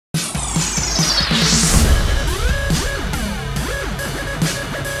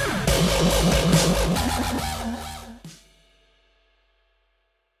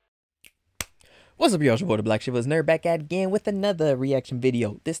What's up, y'all? It's your boy, the BlackChivalrousNerd, back at it again with another reaction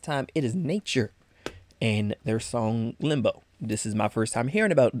video. This time it is Nature and their song Limbo. This is my first time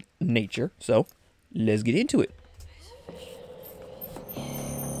hearing about Nature, so let's get into it.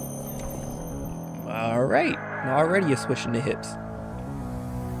 Alright, already you're swishing the hips.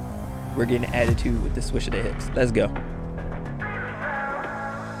 We're getting attitude with the swish of the hips. Let's go.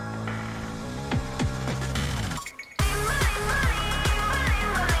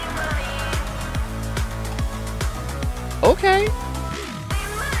 Okay.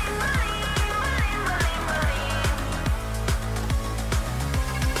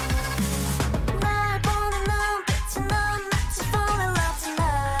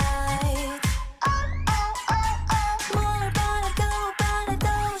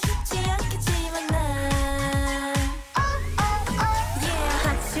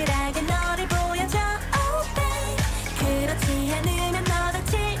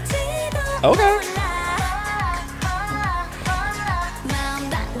 Okay.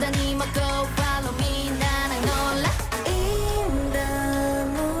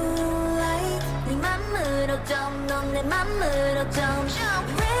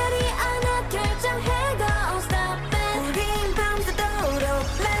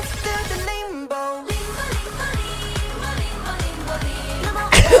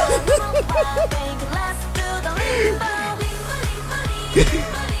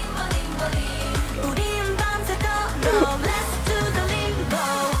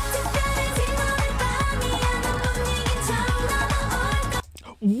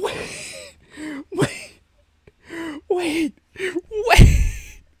 Wait.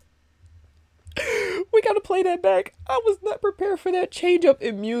 We gotta play that back. I was not prepared for that change up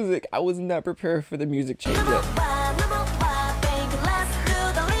in music. I was not prepared for the music change up.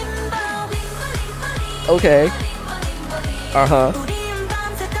 Okay. Uh-huh.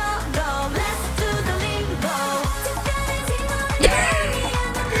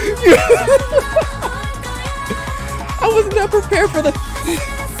 I was not prepared for the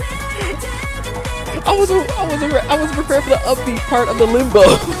I was prepared for the upbeat part of the Limbo.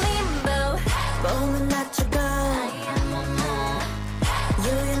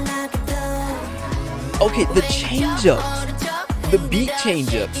 Okay, the change-ups. The beat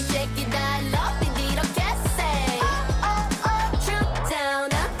change-ups.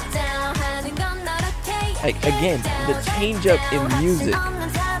 Like, again, the change-up in music.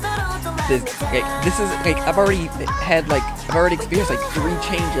 This is like I've already experienced like 3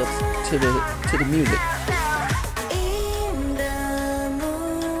 change-ups to the music.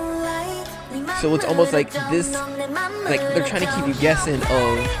 So it's almost like this, like they're trying to keep you guessing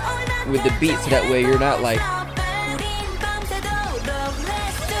with the beat, so that way you're not like.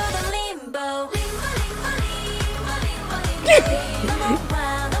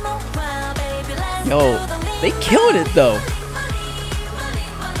 Yo, they killed it though.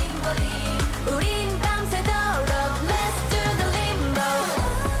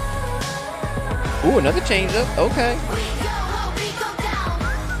 Ooh, another change up. Okay.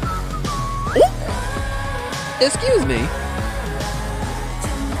 Ooh. Excuse me.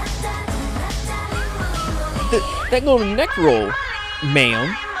 That golden neck roll,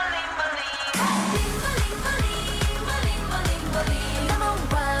 ma'am.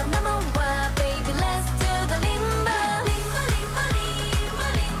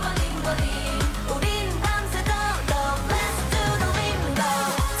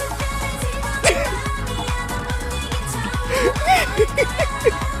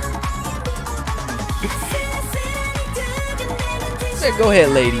 Go ahead,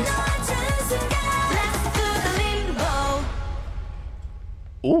 ladies.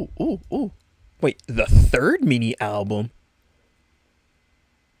 Ooh. Wait, the 3rd mini album?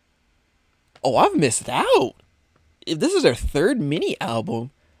 Oh, I've missed out. If this is their 3rd mini album,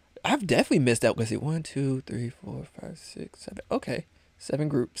 I've definitely missed out. Because 1, 2, 3, 4, 5, 6, 7. Okay,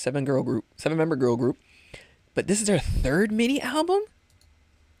 7-member girl group. But this is their 3rd mini album?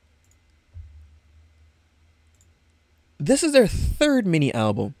 This is their 3rd mini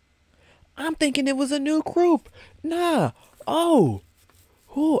album. I'm thinking it was a new group. Nah. Oh.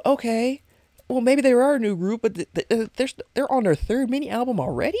 Ooh, okay. Well, maybe they are a new group, but they're on their 3rd mini album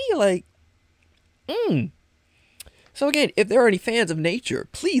already? Like, So again, if there are any fans of Nature,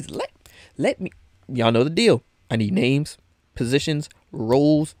 please let me. Y'all know the deal. I need names, positions,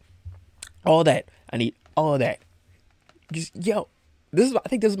 roles, all that. I need all that. Just, yo. I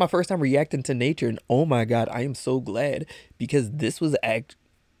think this is my first time reacting to Nature, and oh my god, I am so glad, because this was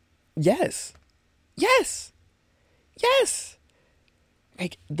yes.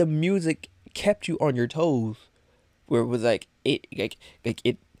 Like, the music kept you on your toes, where it was like it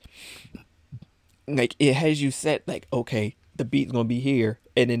like it has you set like, okay, the beat's gonna be here,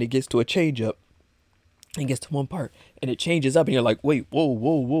 and then it gets to a change up, and gets to one part, and it changes up, and you're like, wait, whoa,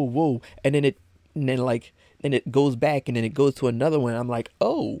 whoa, whoa, whoa, and then like, then it goes back, and then it goes to another one. I'm like,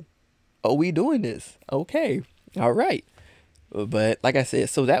 oh, we doing this? Okay, all right. But like I said,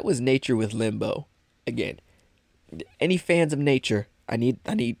 so that was Nature with Limbo. Again, any fans of Nature, I need,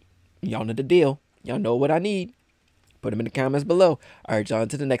 y'all know the deal. Y'all know what I need. Put them in the comments below. All right, y'all,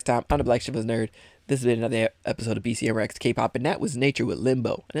 until the next time, I'm the BlackChivalrousNerd. This has been another episode of BCM Rex K-Pop, and that was Nature with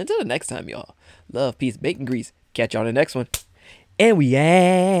Limbo. And until the next time, y'all, love, peace, bacon grease. Catch y'all in the next one. And we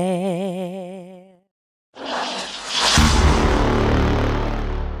out.